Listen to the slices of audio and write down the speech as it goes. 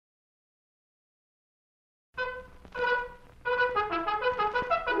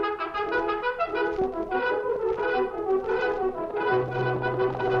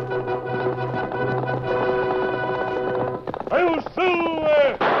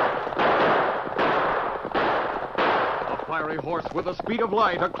ordinary horse with the speed of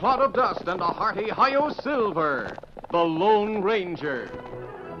light, a cloud of dust, and a hearty hi-yo silver, the Lone Ranger.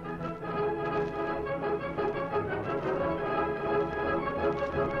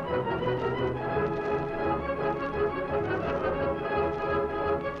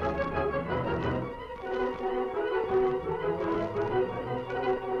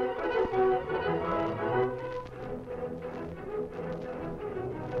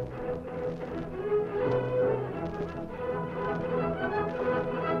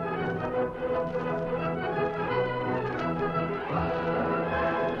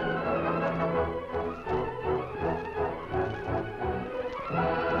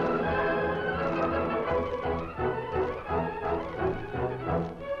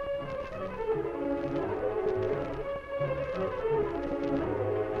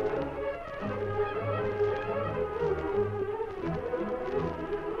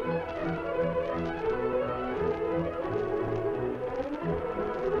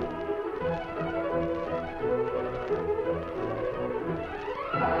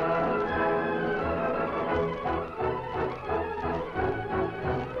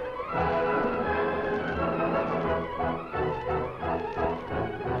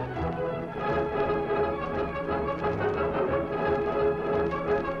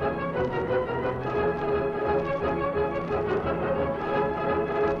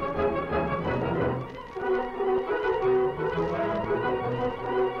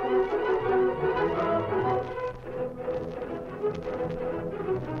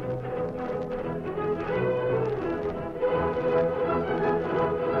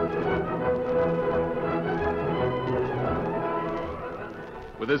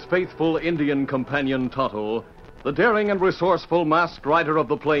 With his faithful Indian companion Tonto, the daring and resourceful masked rider of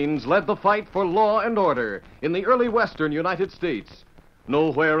the plains led the fight for law and order in the early western United States.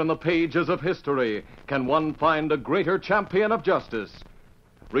 Nowhere in the pages of history can one find a greater champion of justice.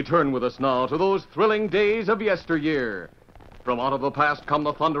 Return with us now to those thrilling days of yesteryear. From out of the past come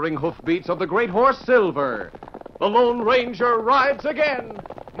the thundering hoofbeats of the great horse Silver. The Lone Ranger rides again.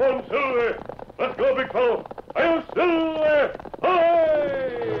 Come on, Silver. Let's go, big fellow. Hi-yo, Silver! Hi!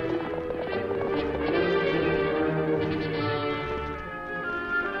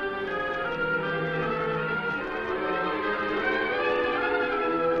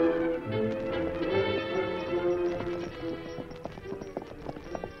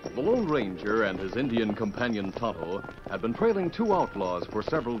 The Lone Ranger and his Indian companion Tonto had been trailing two outlaws for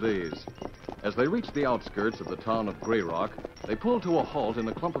several days. As they reached the outskirts of the town of Grey Rock, they pulled to a halt in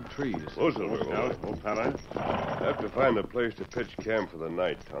a clump of trees. Oh, Silver, now, old pal. Have to find a place to pitch camp for the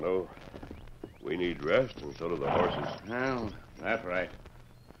night, Tonto. We need rest, and so do the horses. Well, that's right.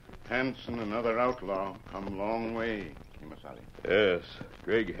 Hanson, another outlaw, come a long way, Kimasabi. Yes,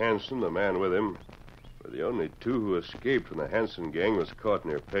 Greg Hanson, the man with him, were the only two who escaped when the Hanson gang was caught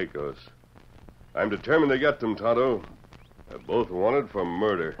near Pecos. I'm determined to get them, Tonto. They're both wanted for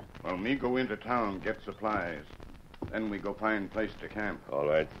murder. Well, me go into town, get supplies. Then we go find place to camp. All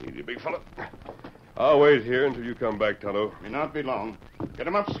right, easy, big fella. I'll wait here until you come back, Tonto. May not be long. Get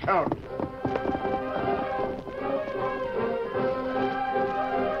him up, Scout.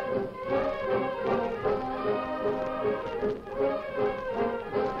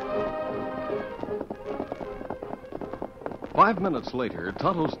 Five minutes later,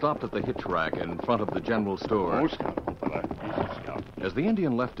 Tonto stopped at the hitch rack in front of the general store. Oh, Scout, old fella. Easy, Scout. As the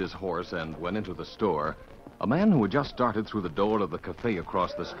Indian left his horse and went into the store, a man who had just started through the door of the cafe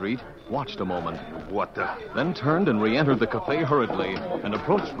across the street watched a moment. What the? Then turned and re-entered the cafe hurriedly and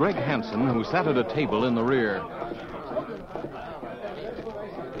approached Greg Hanson, who sat at a table in the rear.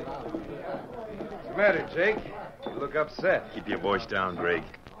 What's the matter, Jake? You look upset. Keep your voice down, Greg.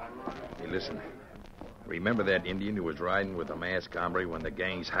 Hey, listen. Remember that Indian who was riding with the masked hombre when the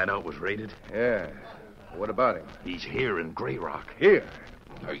gang's hideout was raided? Yeah. What about him? He's here in Grey Rock. Here?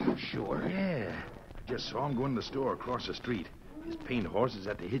 Are you sure? Yeah. I just saw him go in the store across the street. His paint horse is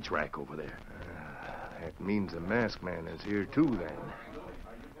at the hitch rack over there. That means the masked man is here, too, then.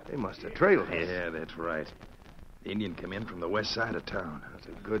 They must have trailed us. Yeah, that's right. The Indian came in from the west side of town. It's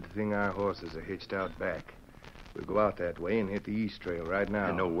a good thing our horses are hitched out back. We'll go out that way and hit the east trail right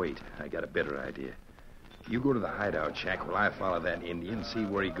now. No, wait. I got a better idea. You go to the hideout shack while I follow that Indian and see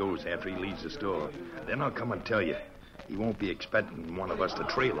where he goes after he leaves the store. Then I'll come and tell you. He won't be expecting one of us to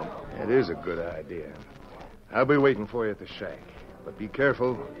trail him. That is a good idea. I'll be waiting for you at the shack. But be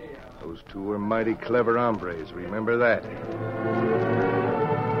careful. Those two are mighty clever hombres. Remember that.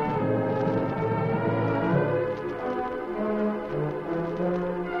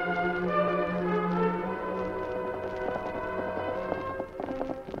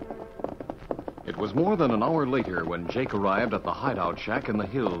 It was more than an hour later when Jake arrived at the hideout shack in the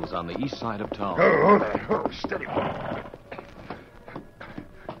hills on the east side of town. Oh, there. Oh, steady.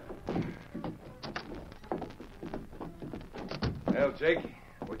 Well, Jake,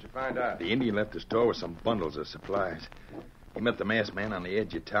 what'd you find out? The Indian left the store with some bundles of supplies. He met the masked man on the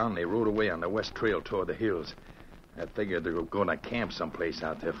edge of town, and they rode away on the west trail toward the hills. I figured they were going to camp someplace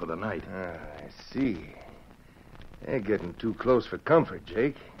out there for the night. I see. They're getting too close for comfort,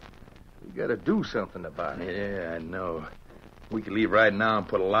 Jake. We got to do something about it. Yeah, I know. We could leave right now and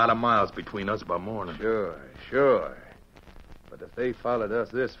put a lot of miles between us by morning. Sure. But if they followed us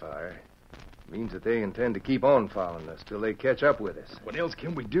this far, it means that they intend to keep on following us till they catch up with us. What else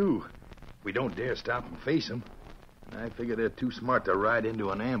can we do? We don't dare stop and face them. I figure they're too smart to ride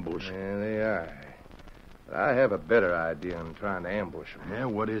into an ambush. Yeah, they are. But I have a better idea than trying to ambush them. Yeah,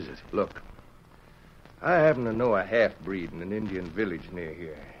 what is it? Look, I happen to know a half-breed in an Indian village near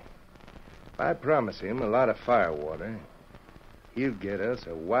here. If I promise him a lot of firewater, he'll get us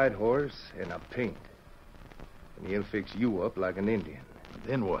a white horse and a paint. And he'll fix you up like an Indian.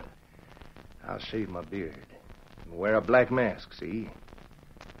 Then what? I'll shave my beard and wear a black mask, see?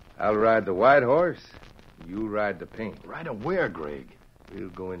 I'll ride the white horse, you ride the paint. Ride him where, Greg? We'll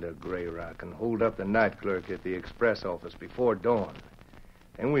go into Grey Rock and hold up the night clerk at the express office before dawn.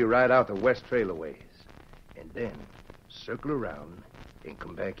 Then we ride out the west trail a ways. And then circle around and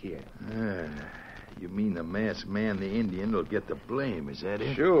come back here. You mean the masked man, the Indian, will get the blame, is that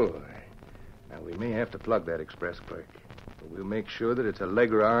it? Sure. Now, we may have to plug that express clerk, but we'll make sure that it's a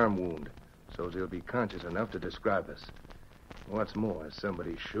leg or arm wound, so he'll be conscious enough to describe us. What's more,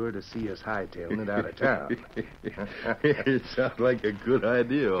 somebody's sure to see us hightailing it out of town. It sounds like a good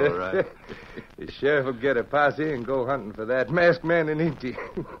idea, all right. The sheriff will get a posse and go hunting for that masked man in Indian.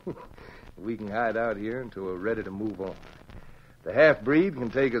 We can hide out here until we're ready to move on. The half-breed can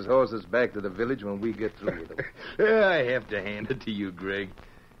take his horses back to the village when we get through with them. I have to hand it to you, Greg.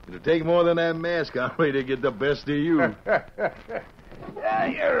 It'll take more than that mask on me to get the best of you. Yeah,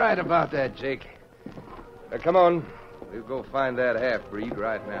 you're right about that, Jake. Come on. We'll go find that half-breed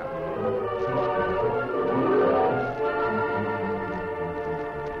right now.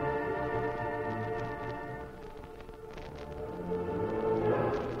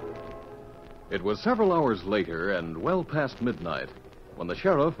 It was several hours later and well past midnight when the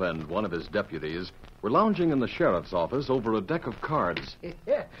sheriff and one of his deputies were lounging in the sheriff's office over a deck of cards.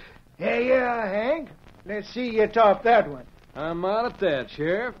 Here you are, Hank. Let's see you top that one. I'm out at that,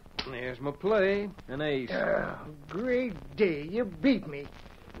 Sheriff. There's my play, an ace. Oh, great day. You beat me.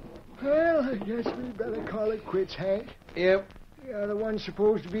 Well, I guess we better call it quits, Hank. Yep. You're the one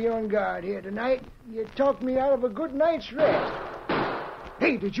supposed to be on guard here tonight. You talked me out of a good night's rest.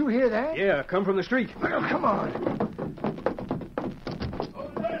 Hey, did you hear that? Yeah, come from the street. Well, come on.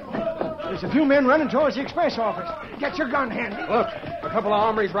 There's a few men running towards the express office. Get your gun handy. Look, a couple of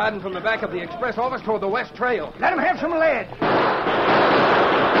hombres riding from the back of the express office toward the west trail. Let them have some lead.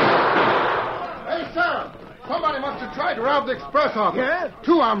 Hey, Sheriff, somebody must have tried to rob the express office. Yeah?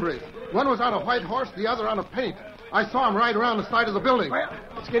 2 hombres. One was on a white horse, the other on a paint. I saw him ride around the side of the building. Well,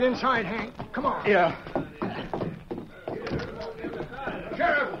 let's get inside, Hank. Come on. Yeah.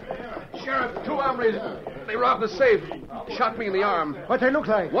 Sheriff, 2 hombres. They robbed the safe. Shot me in the arm. What they look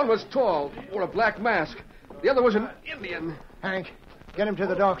like? One was tall, wore a black mask. The other was an Indian. Hank, get him to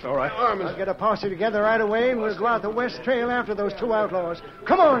the docks. All right. I'll get a posse together right away, and we'll go out the west trail after those 2 outlaws.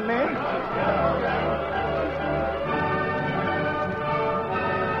 Come on, men.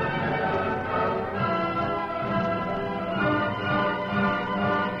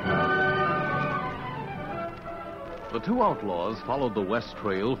 The 2 outlaws followed the west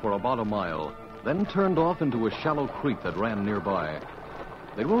trail for about a mile, then turned off into a shallow creek that ran nearby.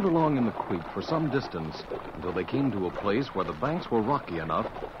 They rode along in the creek for some distance until they came to a place where the banks were rocky enough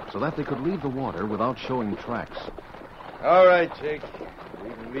so that they could leave the water without showing tracks. All right, Jake. We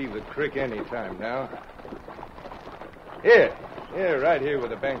can leave the creek any time now. Here, right here where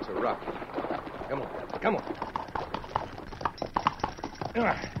the banks are rocky. Come on.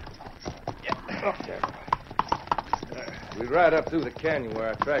 Up there. We ride up through the canyon where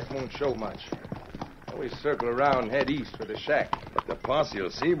our tracks won't show much. Then we circle around and head east for the shack. But the posse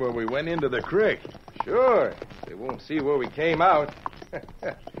will see where we went into the creek. Sure. They won't see where we came out.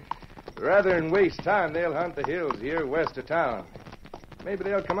 Rather than waste time, they'll hunt the hills here west of town. Maybe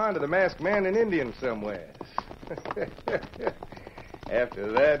they'll come on to the masked man in Indian somewhere.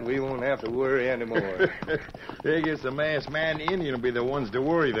 After that, we won't have to worry anymore. I guess the masked man and the Indian will be the ones to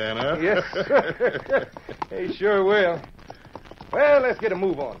worry then, huh? Yes. They sure will. Well, let's get a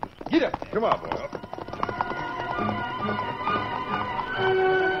move on. Get up. Come on, boy.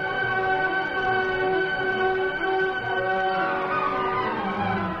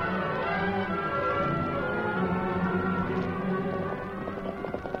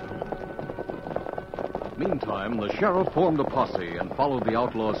 Meantime, the sheriff formed a posse and followed the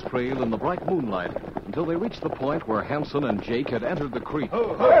outlaw's trail in the bright moonlight until they reached the point where Hanson and Jake had entered the creek.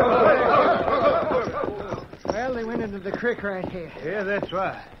 Well, they went into the creek right here. Yeah, that's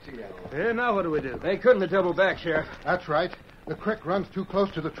right. Yeah, now what do we do? They couldn't have doubled back, Sheriff. That's right. The creek runs too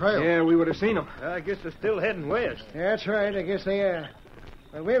close to the trail. Yeah, we would have seen them. I guess they're still heading west. That's right, I guess they are.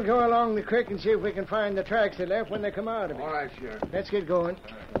 Well, we'll go along the creek and see if we can find the tracks they left when they come out of it. All right, Sheriff. Let's get going.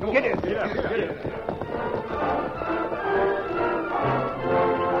 Get it. Get up. Get it.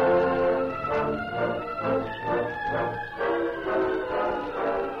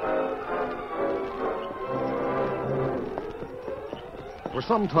 For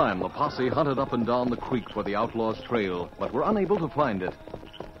some time, the posse hunted up and down the creek for the outlaw's trail, but were unable to find it.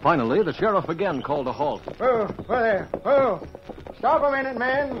 Finally, the sheriff again called a halt. Whoa, there. Whoa. Stop a minute,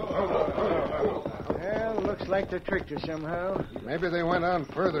 man. Well, looks like they tricked us somehow. Maybe they went on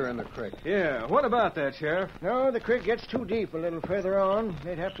further in the creek. Yeah, what about that, Sheriff? No, the creek gets too deep a little further on.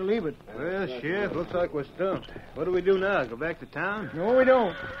 They'd have to leave it. Well, Sheriff, looks like we're stumped. What do we do now? Go back to town? No, we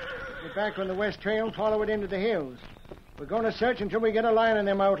don't. Get back on the west trail and follow it into the hills. We're going to search until we get a line on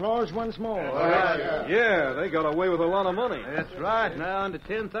them outlaws once more. All right, Sheriff. Yeah, they got away with a lot of money. That's right. Now on to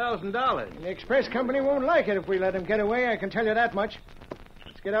 $10,000. The express company won't like it if we let them get away, I can tell you that much.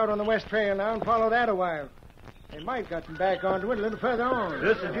 Let's get out on the west trail now and follow that a while. They might got them back onto it a little further on.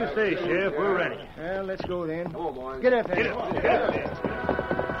 Just as you say, Sheriff. We're ready. Well, let's go then. Come on, boys. Get up there. Get up.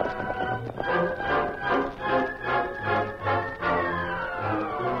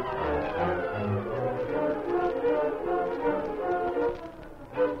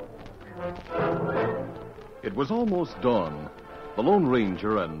 It was almost dawn. The Lone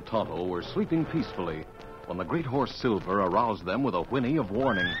Ranger and Tonto were sleeping peacefully when the great horse Silver aroused them with a whinny of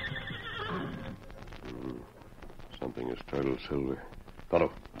warning. Something has startled Silver.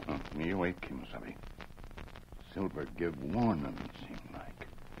 Tonto. Me awake, Kimasabi. Silver give warning, it seemed like.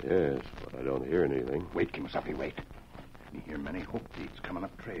 Yes, but I don't hear anything. Wait, Kimasabi, wait. Me hear many hoof beats coming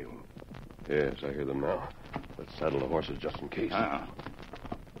up trail. Yes, I hear them now. Let's saddle the horses just in case.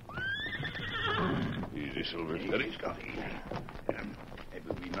 Easy, Silver. Steady. Scotty.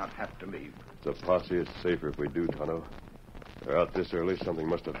 Maybe we not have to leave. The posse is safer if we do, Tonto. They're out this early. Something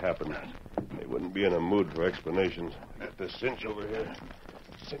must have happened. They wouldn't be in a mood for explanations. Got this cinch over here.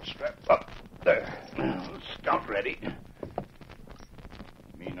 Cinch strap up. There. Scout ready.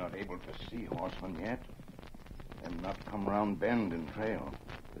 Me not able to see horsemen yet. Them not come round bend and trail.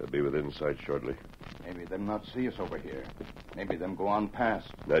 They'll be within sight shortly. Maybe them not see us over here. Maybe them go on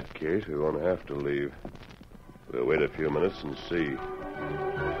past. In that case, we won't have to leave. We'll wait a few minutes and see.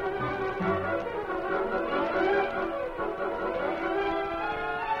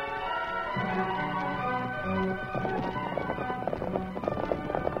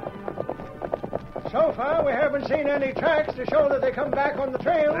 So far, we haven't seen any tracks to show that they come back on the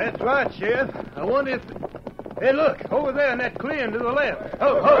trail. That's right, Sheriff. I wonder if... Hey, look, over there in that clearing to the left.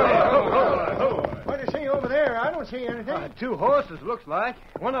 What do you see over there? I don't see anything. Two horses, looks like.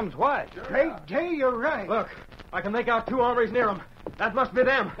 One of them's white. Great day, you're right. Look, I can make out two hombres near them. That must be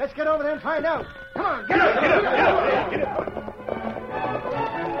them. Let's get over there and find out. Come on, get up. Get up.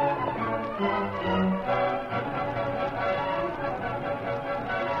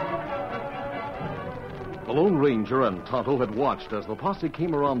 The Lone Ranger and Tonto had watched as the posse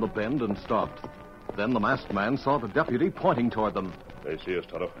came around the bend and stopped. Then the masked man saw the deputy pointing toward them. They see us,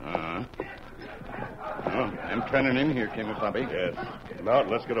 Tonto. Well, I'm turning in here, Kimasabi. Yes. Come out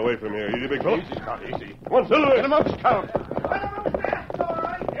and let's get away from here. Easy, big fellow. Easy, Scott, easy. Come on, Silver. Get him up, Scout.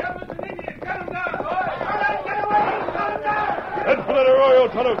 Head for that arroyo,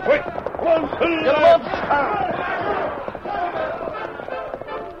 Tonto. Quick. Come on, Silver. Get him up, Scout.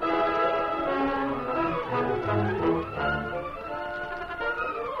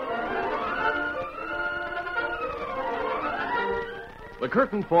 The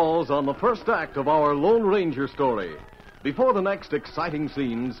curtain falls on the first act of our Lone Ranger story. Before the next exciting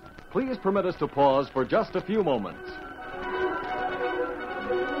scenes, please permit us to pause for just a few moments.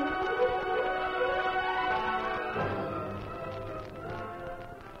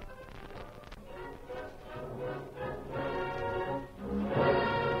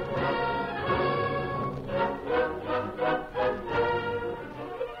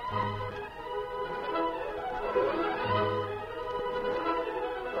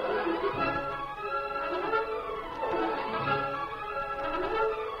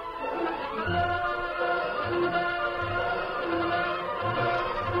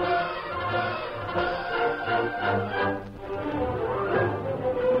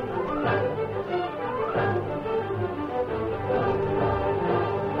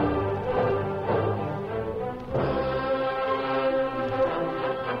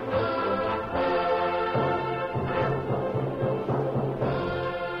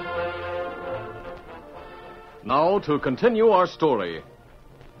 Now, to continue our story.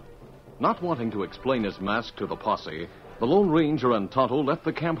 Not wanting to explain his mask to the posse, the Lone Ranger and Tonto left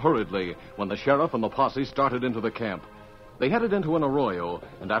the camp hurriedly when the sheriff and the posse started into the camp. They headed into an arroyo,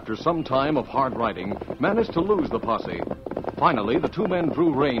 and after some time of hard riding, managed to lose the posse. Finally, the two men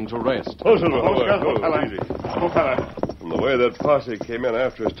drew rein to rest. Oh, Silver, Easy. Oh, fella. From the way that posse came in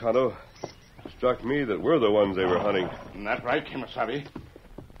after us, Tonto, it struck me that we're the ones they were hunting. Isn't that right, Kimasabi?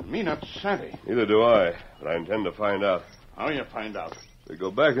 Me not savvy. Neither do I, but I intend to find out. How you find out? We go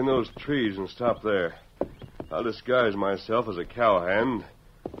back in those trees and stop there. I'll disguise myself as a cowhand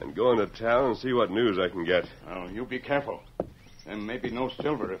and go into town and see what news I can get. Oh, you be careful. Them maybe no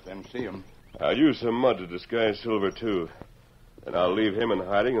Silver if them see him. I'll use some mud to disguise Silver, too. And I'll leave him in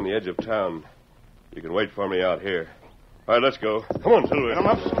hiding on the edge of town. You can wait for me out here. All right, let's go. Come on, Silver. Get him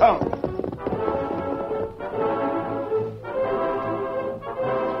up, Scout.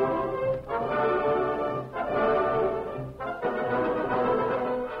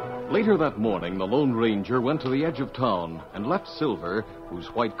 Later that morning, the Lone Ranger went to the edge of town and left Silver, whose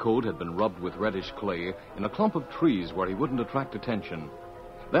white coat had been rubbed with reddish clay, in a clump of trees where he wouldn't attract attention.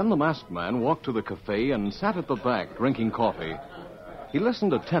 Then the masked man walked to the cafe and sat at the back drinking coffee. He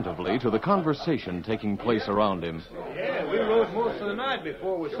listened attentively to the conversation taking place around him. Yeah, we rode most of the night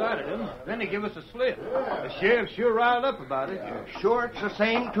before we sighted him. Then he gave us a slip. The sheriff sure riled up about it. You're sure it's the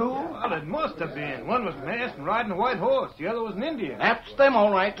same two? Well, it must have been. One was masked and riding a white horse. The other was an Indian. That's them,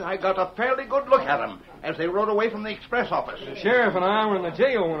 all right. I got a fairly good look at them as they rode away from the express office. The sheriff and I were in the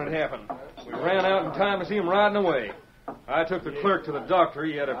jail when it happened. We ran out in time to see him riding away. I took the clerk to the doctor.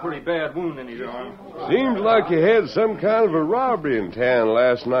 He had a pretty bad wound in his arm. Seems like you had some kind of a robbery in town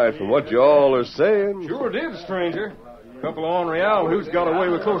last night from what you all are saying. Sure did, stranger. A couple of ornery owl-hoots got away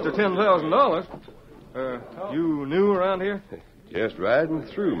with close to $10,000. You new around here? Just riding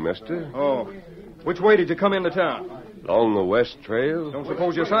through, mister. Oh. Which way did you come into town? Along the west trail. Don't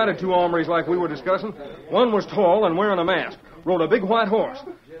suppose you sighted two hombres like we were discussing? One was tall and wearing a mask, rode a big white horse.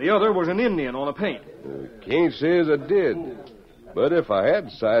 The other was an Indian on a paint. Can't say as I did. But if I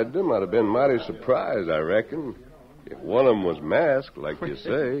had sighted them, I'd have been mighty surprised, I reckon. If one of them was masked, like you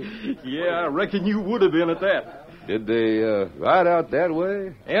say. Yeah, I reckon you would have been at that. Did they ride out that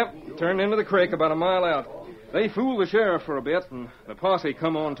way? Yep, turned into the creek about a mile out. They fooled the sheriff for a bit, and the posse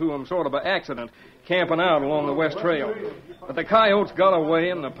come on to them sort of by accident, camping out along the west trail. But the coyotes got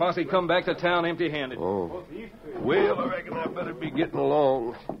away, and the posse come back to town empty-handed. Oh. Well, I reckon I better be getting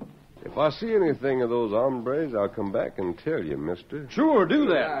along. If I see anything of those hombres, I'll come back and tell you, mister. Sure, do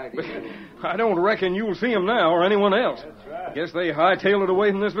that. But I don't reckon you'll see them now or anyone else. Guess they hightailed it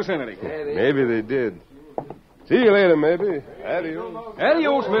away from this vicinity. Maybe they did. See you later, maybe. Adios.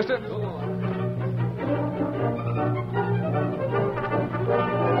 Adios, mister.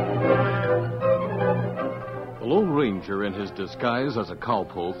 The Lone Ranger, in his disguise as a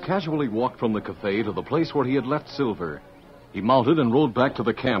cowpoke, casually walked from the cafe to the place where he had left Silver. He mounted and rode back to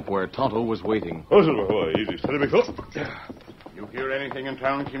the camp where Tonto was waiting. Oh, Silver, boy, easy. Steady, big fellow. You hear anything in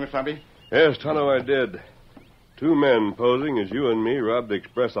town, Kimasabi? Yes, Tonto, I did. Two men posing as you and me robbed the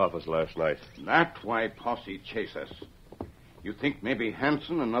express office last night. That's why posse chase us. You think maybe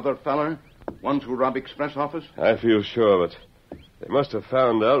Hanson, another feller, ones who rob express office? I feel sure of it. They must have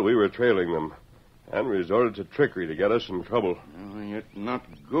found out we were trailing them and resorted to trickery to get us in trouble. It's not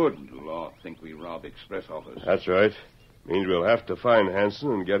good law think we rob express office. That's right. Means we'll have to find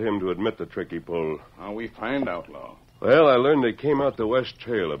Hanson and get him to admit the trick he pulled. How we find outlaw? Well, I learned they came out the west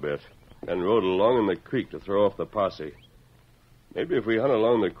trail a bit and rode along in the creek to throw off the posse. Maybe if we hunt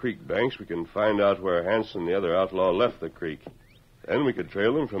along the creek banks, we can find out where Hanson and the other outlaw left the creek. Then we could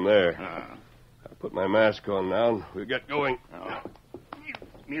trail them from there. I'll put my mask on now and we'll get going.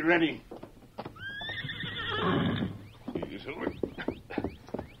 Me ready. Easy, Silver.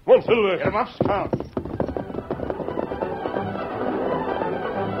 Come on, Silver. Get him up, Scout.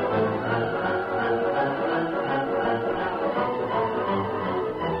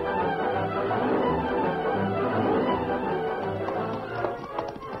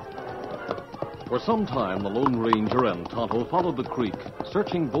 For some time, the Lone Ranger and Tonto followed the creek,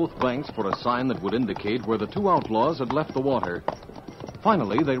 searching both banks for a sign that would indicate where the two outlaws had left the water.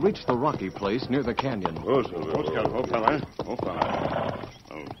 Finally, they reached the rocky place near the canyon. Oh, Silver. Oh, Scout. Oh, fella. Oh, fella.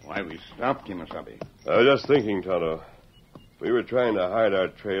 Oh, why we stopped, Kimasabi? I was just thinking, Tonto. We were trying to hide our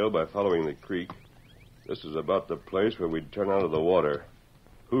trail by following the creek. This is about the place where we'd turn out of the water.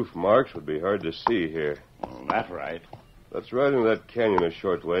 Hoof marks would be hard to see here. Well, that's right. Let's ride into that canyon a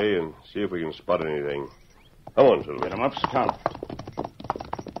short way and see if we can spot anything. Come on, Silver. Get him up, Scout.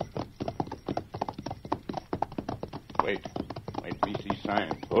 Wait, we see sign.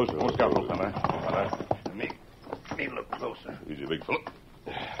 Oh, Silver. Oh, Scout, oh, fella. Oh, fella. Me. closer. Easy, big fellow.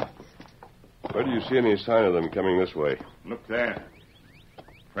 Where do you see any sign of them coming this way? Look there.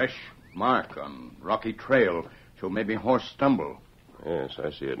 Fresh mark on rocky trail. So maybe horse stumble. Yes,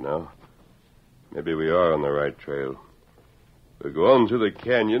 I see it now. Maybe we are on the right trail. We'll go on through the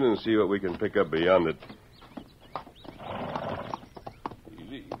canyon and see what we can pick up beyond it.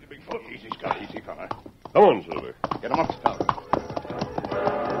 Easy, big fellow. Easy, Scout. Easy, fella. Come on, Silver. Get him up, Scout.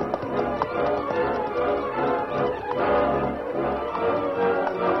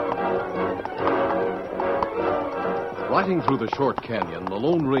 Riding through the short canyon, the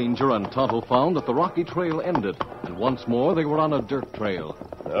Lone Ranger and Tonto found that the rocky trail ended, and once more they were on a dirt trail.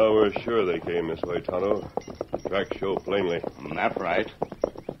 Now we're sure they came this way, Tonto. The tracks show plainly. That's right.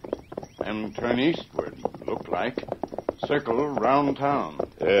 And turn eastward, look like. Circle round town.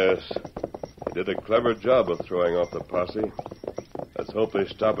 Yes. They did a clever job of throwing off the posse. Let's hope they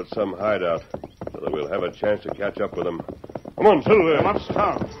stop at some hideout, so that we'll have a chance to catch up with them. Come on, Silver. Come up,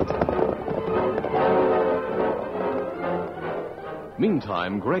 Scout.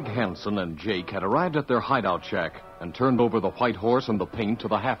 Meantime, Greg Hanson and Jake had arrived at their hideout shack and turned over the white horse and the paint to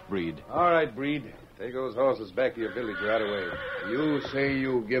the half-breed. All right, Breed. Take those horses back to your village right away. You say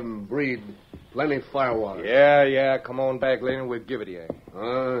you give 'em Breed plenty firewater. Yeah. Come on back later and we'll give it to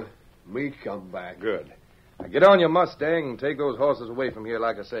you. Me come back. Good. Now get on your Mustang and take those horses away from here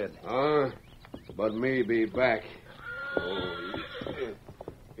like I said. But me be back.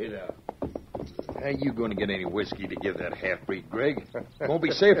 Get out. How you going to get any whiskey to give that half-breed, Greg? Won't be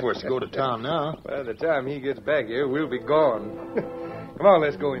safe for us to go to town now. By the time he gets back here, we'll be gone. Come on,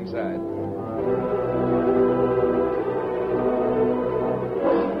 let's go inside.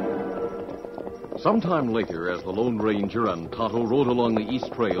 Sometime later, as the Lone Ranger and Tonto rode along the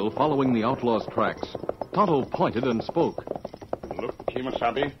east trail following the outlaws' tracks, Tonto pointed and spoke. Look,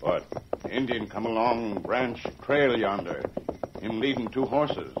 Kemosabe. What? Indian come along branch trail yonder. Him leading 2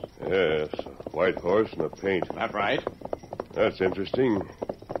 horses. Yes, a white horse and a paint. That right? That's interesting.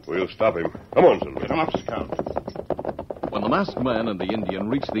 We'll stop him. Come on, Silver. Get him up, Scout. When the masked man and the Indian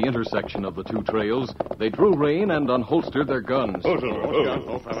reached the intersection of the 2 trails, they drew rein and unholstered their guns. Oh, Silver.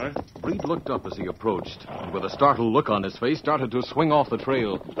 Oh, fella. Breed looked up as he approached, and with a startled look on his face, started to swing off the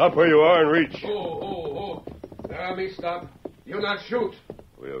trail. Stop where you are and reach. Oh. Now, me stop. You not shoot.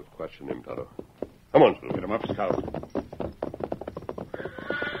 We'll question him, Tonto. Come on, Silver. Get him up, Scout.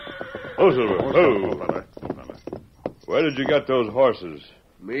 Oh, Silver. Oh, fella. Where did you get those horses?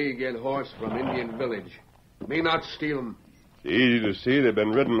 Me get horse from Indian village. Me not steal 'em. Easy to see they've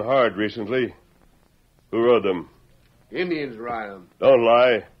been ridden hard recently. Who rode them? Indians ride 'em. Don't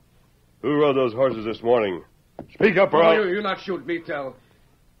lie. Who rode those horses this morning? Speak up, or I'll... You not shoot, me tell.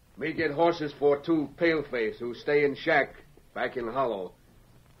 Me get horses for 2 paleface who stay in shack back in Hollow.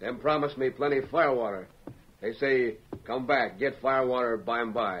 Them promise me plenty firewater. They say, come back, get firewater by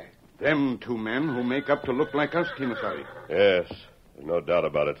and by. Them 2 men who make up to look like us, Kemosabe. Yes, there's no doubt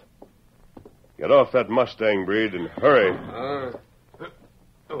about it. Get off that Mustang, Breed, and hurry.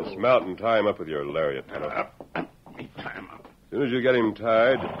 Dismount and tie him up with your lariat, Tonto. Me tie him up. As soon as you get him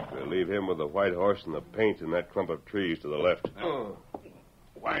tied, we'll leave him with the white horse and the paint in that clump of trees to the left.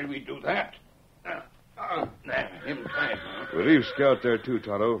 Why do we do that? Him tied now. We'll leave Scout there, too,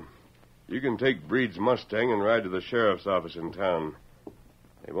 Tonto. You can take Breed's Mustang and ride to the sheriff's office in town.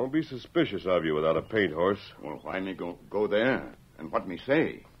 They won't be suspicious of you without a paint horse. Well, why me go there? And what me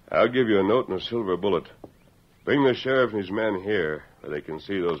say? I'll give you a note and a silver bullet. Bring the sheriff and his men here where they can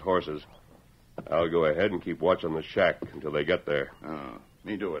see those horses. I'll go ahead and keep watch on the shack until they get there.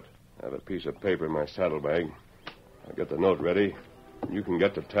 Me do it. I have a piece of paper in my saddlebag. I'll get the note ready. You can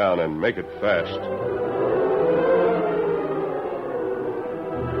get to town and make it fast.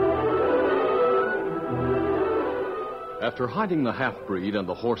 After hiding the half-breed and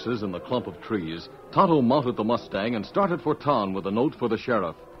the horses in the clump of trees, Tonto mounted the Mustang and started for town with a note for the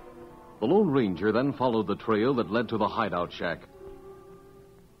sheriff. The Lone Ranger then followed the trail that led to the hideout shack.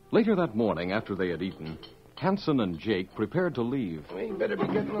 Later that morning, after they had eaten, Hanson and Jake prepared to leave. We better be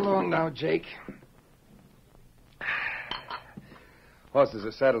getting along now, Jake. Horses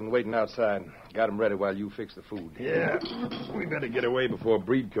are saddled and waiting outside. Got them ready while you fix the food. Yeah, we better get away before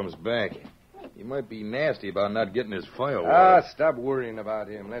Breed comes back. He might be nasty about not getting his firewater. Stop worrying about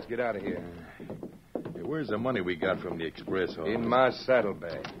him. Let's get out of here. Hey, where's the money we got from the express office? In my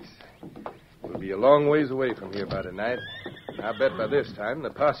saddlebags. We'll be a long ways away from here by tonight. I bet by this time the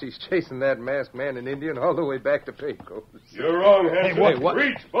posse's chasing that masked man and Indian all the way back to Pecos. You're wrong, Hanson. Hey, what?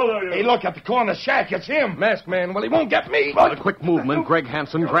 Reach, both of you. Hey, look at the corner shack. It's him. Masked man, well, he won't get me. With a quick movement, Greg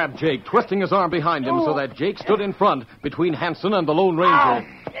Hanson grabbed Jake, twisting his arm behind him so that Jake stood in front between Hanson and the Lone Ranger.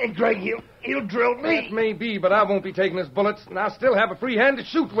 Hey, Greg, he'll drill me. That may be, but I won't be taking his bullets, and I'll still have a free hand to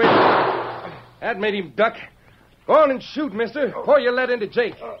shoot with. That made him duck. Go on and shoot, mister, before you let into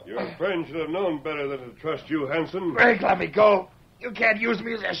Jake. Your friend should have known better than to trust you, Hanson. Greg, let me go. You can't use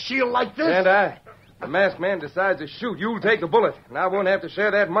me as a shield like this. And the masked man decides to shoot, you'll take the bullet, and I won't have to share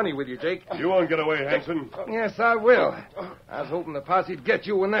that money with you, Jake. You won't get away, Hanson. Yes, I will. I was hoping the posse'd get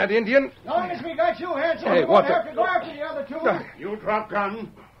you and that Indian. As long as we got you, Hanson, Hey, we what won't the- have to go after the other two. You drop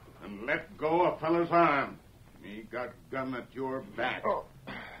gun and let go a fellow's arm. Me got gun at your back.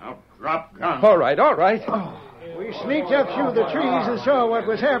 Now drop gun. All right. We sneaked up through the trees and saw what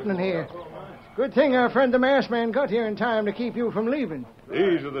was happening here. Good thing our friend the masked man got here in time to keep you from leaving.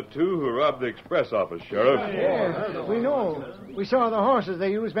 These are the two who robbed the express office, Sheriff. Yeah, we know. We saw the horses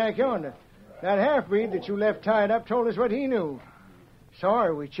they used back yonder. That half-breed that you left tied up told us what he knew.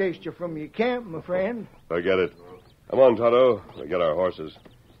 Sorry we chased you from your camp, my friend. Forget it. Come on, Tonto. We'll get our horses.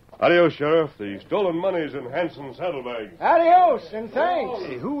 Adios, Sheriff. The stolen money's in Hanson's saddlebags. Adios, and thanks.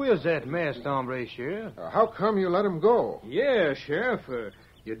 Hey, who is that masked hombre, Sheriff? How come you let him go? Yeah, Sheriff.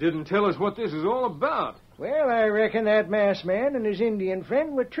 You didn't tell us what this is all about. Well, I reckon that masked man and his Indian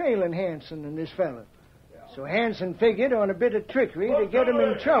friend were trailing Hanson and this fella. So Hanson figured on a bit of trickery to get him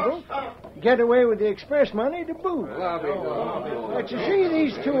in trouble, get away with the express money to boot. But you see,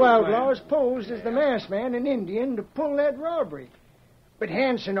 these two outlaws posed as the masked man and Indian to pull that robbery. But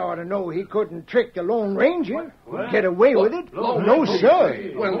Hanson ought to know he couldn't trick the Lone Ranger, get away with it. No,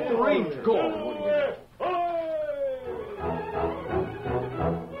 sir. Well, the range go.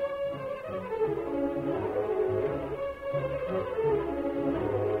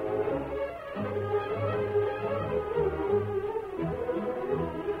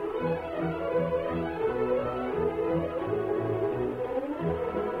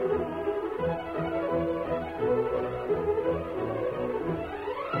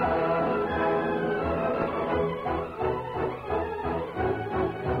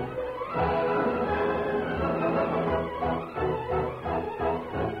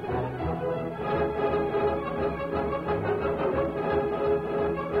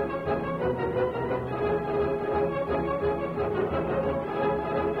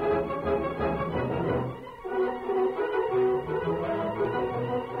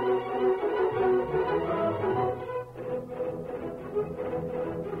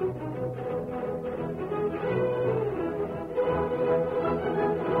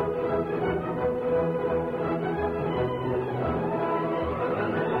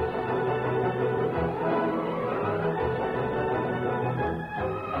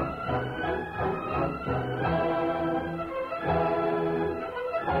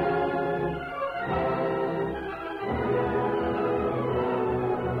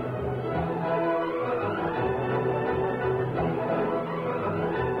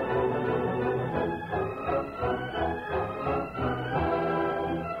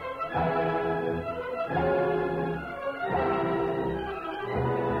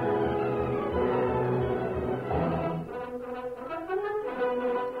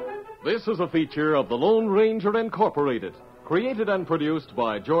 This is a feature of the Lone Ranger Incorporated, created and produced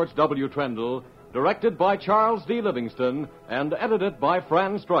by George W. Trendle, directed by Charles D. Livingston, and edited by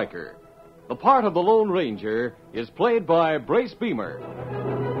Fran Stryker. The part of the Lone Ranger is played by Brace Beamer.